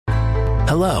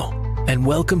Hello, and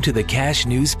welcome to the Cash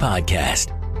News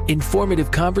Podcast.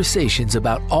 Informative conversations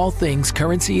about all things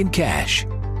currency and cash.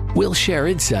 We'll share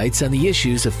insights on the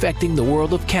issues affecting the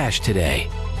world of cash today,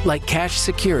 like cash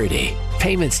security,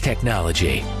 payments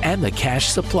technology, and the cash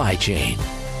supply chain.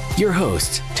 Your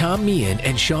hosts, Tom Meehan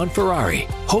and Sean Ferrari,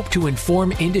 hope to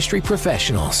inform industry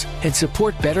professionals and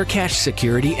support better cash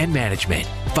security and management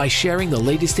by sharing the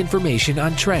latest information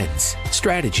on trends,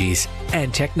 strategies,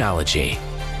 and technology.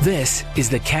 This is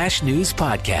the Cash News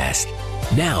Podcast.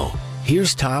 Now,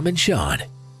 here's Tom and Sean.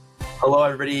 Hello,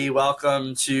 everybody.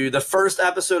 Welcome to the first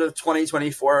episode of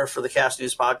 2024 for the Cash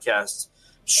News Podcast.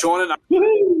 Sean and I,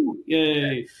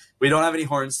 Yay. We don't have any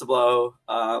horns to blow.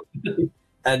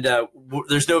 And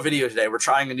there's no video today. We're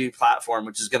trying a new platform,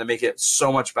 which is going to make it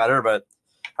so much better. But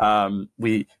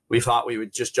we thought we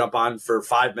would just jump on for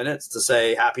 5 minutes to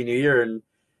say Happy New Year and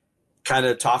kind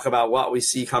of talk about what we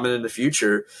see coming in the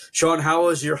future. Sean, how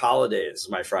was your holidays,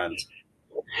 my friend?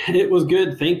 It was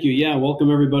good. Thank you. Yeah.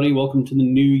 Welcome, everybody. Welcome to the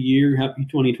new year. Happy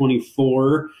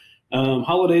 2024.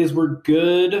 Holidays were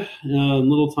good.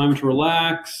 Little time to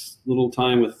relax, little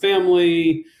time with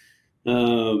family.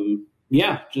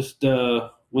 Just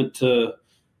went to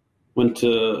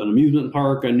an amusement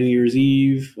park on New Year's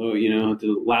Eve.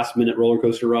 The last minute roller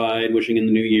coaster ride, wishing in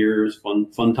the new year. It was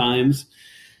fun times.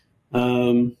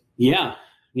 I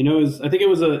think it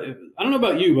was I don't know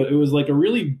about you, but it was like a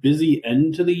really busy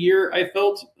end to the year. I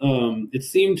felt it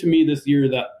seemed to me this year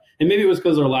that, and maybe it was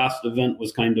because our last event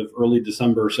was kind of early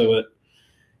December, so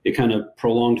it kind of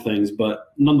prolonged things,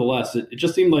 but nonetheless, it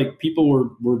just seemed like people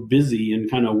were busy and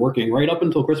kind of working right up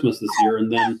until Christmas this year.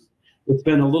 And then it's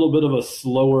been a little bit of a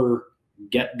slower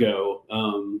get-go.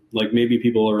 Like maybe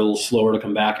people are a little slower to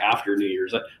come back after New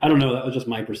Year's. I don't know. That was just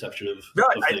my perception of things.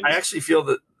 I actually feel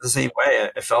the same way.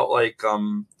 I felt like,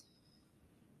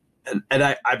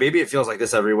 maybe it feels like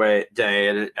this every day,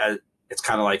 and it's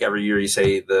kind of like every year you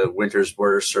say the winter's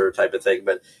worse or type of thing,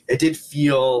 but it did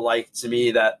feel like to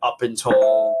me that up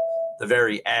until the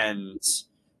very end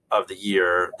of the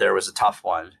year, there was a tough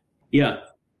one. Yeah.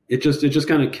 It just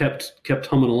kind of kept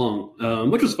humming along,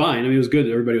 which was fine. I mean, it was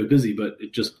good. Everybody was busy, but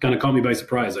it just kind of caught me by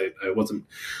surprise. I wasn't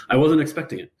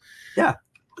expecting it. Yeah.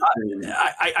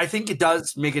 I think it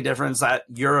does make a difference that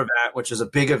your event, which is a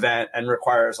big event and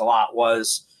requires a lot,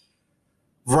 was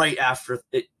right after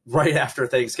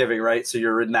Thanksgiving, right? So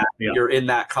you're in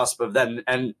that cusp of then.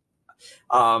 And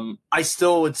I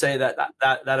still would say that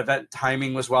event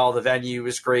timing was well. The venue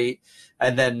was great.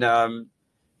 And then,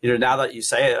 now that you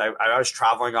say it, I was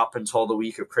traveling up until the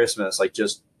week of Christmas,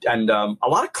 and a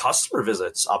lot of customer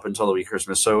visits up until the week of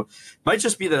Christmas. So it might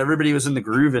just be that everybody was in the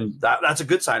groove, and that's a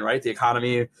good sign, right? The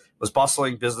economy was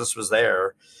bustling, business was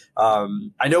there.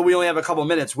 I know we only have a couple of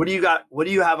minutes. What do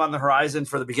you have on the horizon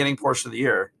for the beginning portion of the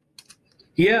year?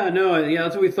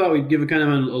 That's what we thought. We'd give a kind of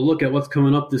a look at what's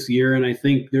coming up this year, and I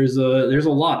think there's a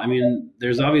lot. I mean,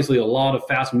 there's obviously a lot of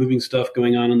fast-moving stuff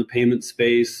going on in the payment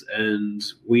space, and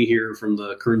we here from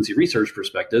the currency research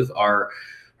perspective are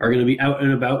going to be out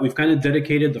and about. We've kind of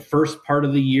dedicated the first part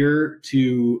of the year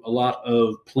to a lot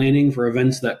of planning for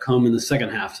events that come in the second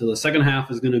half. So the second half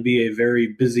is going to be a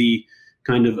very busy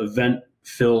kind of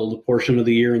event-filled portion of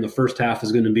the year, and the first half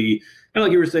is going to be, kind of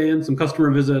like you were saying, some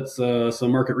customer visits,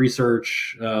 some market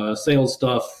research, sales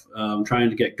stuff,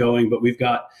 trying to get going. But we've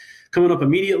got coming up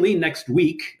immediately next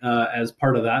week as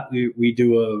part of that, we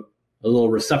do a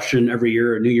little reception every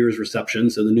year, a New Year's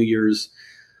reception. So the New Year's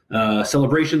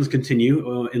celebrations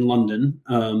continue in London.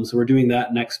 So we're doing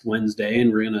that next Wednesday,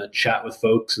 and we're going to chat with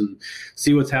folks and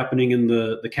see what's happening in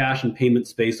the cash and payment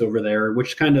space over there,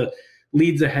 which kind of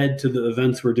leads ahead to the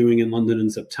events we're doing in London in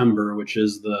September, which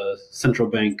is the Central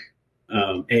Bank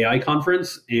AI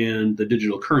conference and the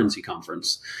Digital Currency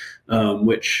Conference,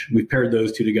 which we've paired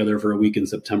those two together for a week in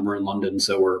September in London.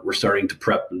 So we're starting to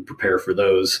prep and prepare for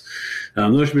those.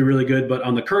 Those should be really good. But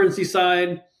on the currency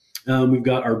side, we've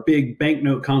got our big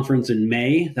banknote conference in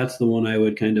May. That's the one I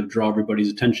would kind of draw everybody's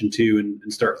attention to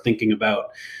and start thinking about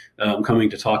coming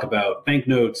to talk about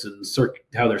banknotes and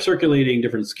how they're circulating,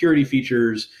 different security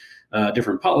features,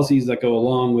 different policies that go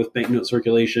along with banknote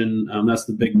circulation. That's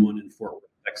the big one in Fort Worth,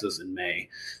 Texas in May.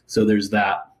 So there's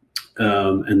that.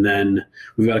 And then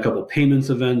we've got a couple of payments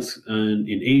events in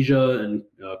Asia and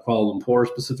Kuala Lumpur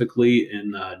specifically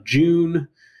in June.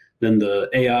 Then the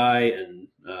AI and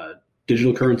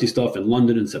digital currency stuff in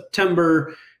London in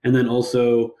September. And then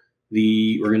also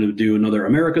we're going to do another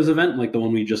Americas event like the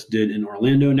one we just did in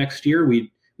Orlando next year.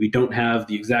 We don't have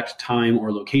the exact time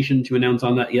or location to announce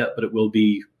on that yet, but it will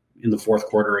be in the fourth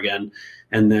quarter again.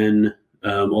 And then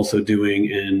also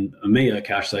doing an EMEA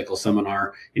Cash Cycle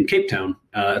seminar in Cape Town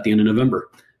at the end of November.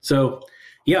 So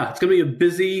Yeah, it's going to be a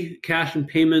busy cash and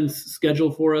payments schedule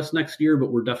for us next year,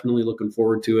 but we're definitely looking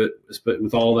forward to it.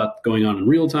 With all that going on in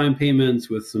real-time payments,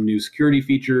 with some new security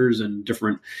features and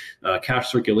different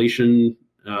cash circulation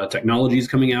technologies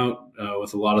coming out,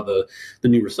 with a lot of the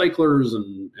new recyclers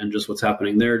and just what's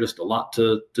happening there. Just a lot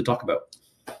to talk about.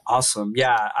 Awesome.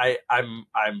 Yeah, I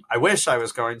wish I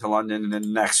was going to London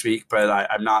next week, but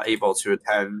I'm not able to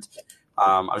attend.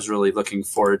 I was really looking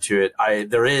forward to it.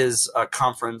 There is a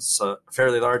conference, a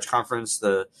fairly large conference.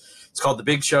 It's called The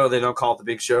Big Show. They don't call it The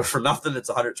Big Show for nothing. It's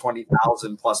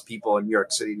 120,000 plus people in New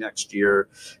York City next year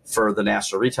for the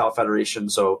National Retail Federation.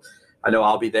 So I know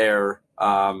I'll be there.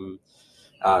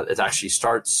 It actually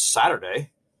starts Saturday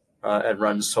and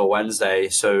runs till Wednesday.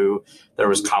 So there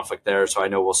was conflict there. So I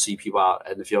know we'll see people out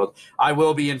in the field. I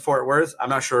will be in Fort Worth. I'm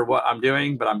not sure what I'm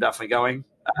doing, but I'm definitely going.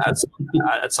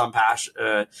 At some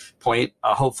point,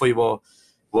 hopefully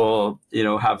we'll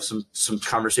have some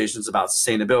conversations about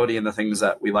sustainability and the things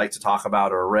that we like to talk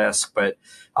about or risk. But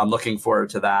I'm looking forward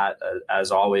to that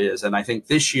as always. And I think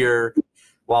this year,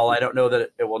 while I don't know that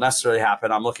it will necessarily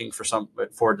happen, I'm looking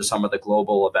forward to some of the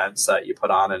global events that you put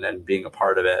on and being a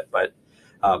part of it. But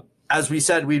as we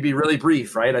said, we'd be really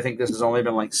brief, right? I think this has only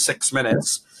been like 6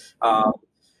 minutes.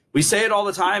 We say it all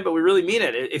the time, but we really mean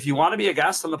it. If you want to be a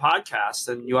guest on the podcast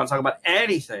and you want to talk about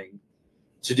anything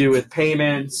to do with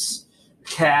payments,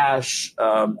 cash,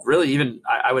 really even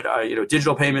I would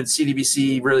digital payments,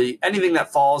 CDBC, really anything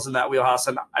that falls in that wheelhouse.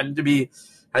 And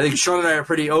I think Sean and I are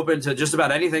pretty open to just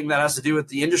about anything that has to do with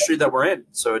the industry that we're in.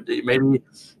 So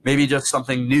maybe just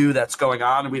something new that's going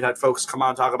on. And we've had folks come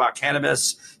on and talk about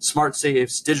cannabis, smart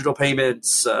safes, digital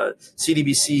payments,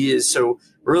 CDBCs. So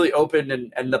we're really open,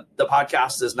 and the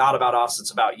podcast is not about us, it's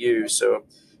about you. So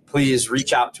please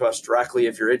reach out to us directly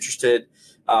if you're interested.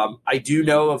 I do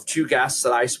know of 2 guests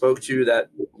that I spoke to that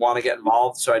want to get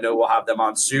involved, so I know we'll have them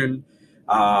on soon.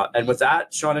 And with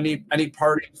that, Sean, any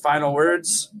parting final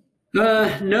words?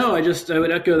 No, I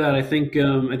would echo that. I think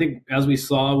as we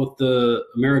saw with the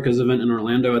Americas event in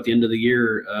Orlando at the end of the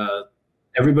year,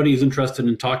 everybody's interested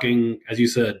in talking, as you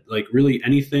said, like really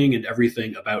anything and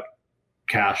everything about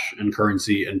cash and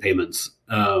currency and payments,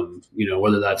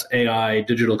 whether that's AI,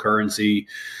 digital currency,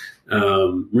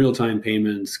 real-time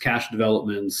payments, cash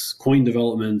developments, coin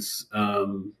developments,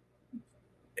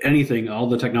 anything, all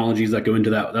the technologies that go into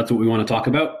that. That's what we want to talk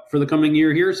about for the coming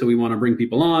year here. So we want to bring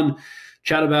people on,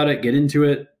 chat about it, get into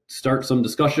it, start some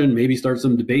discussion, maybe start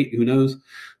some debate, who knows?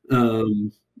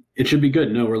 It should be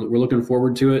good. No, we're looking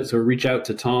forward to it. So reach out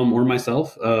to Tom or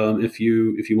myself if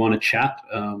you want to chat.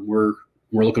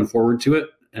 We're looking forward to it.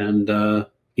 And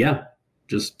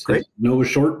just know it was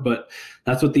short, but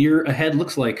that's what the year ahead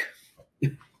looks like.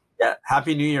 Yeah.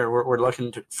 Happy New Year. We're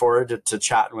looking forward to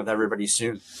chatting with everybody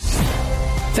soon.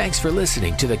 Thanks for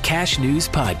listening to the Cash News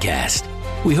Podcast.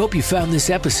 We hope you found this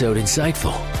episode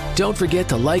insightful. Don't forget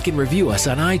to like and review us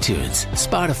on iTunes,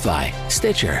 Spotify,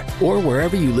 Stitcher, or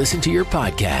wherever you listen to your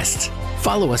podcasts.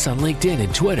 Follow us on LinkedIn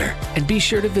and Twitter, and be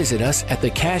sure to visit us at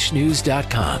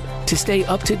thecashnews.com to stay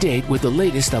up to date with the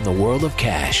latest on the world of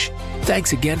cash.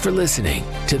 Thanks again for listening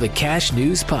to the Cash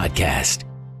News Podcast.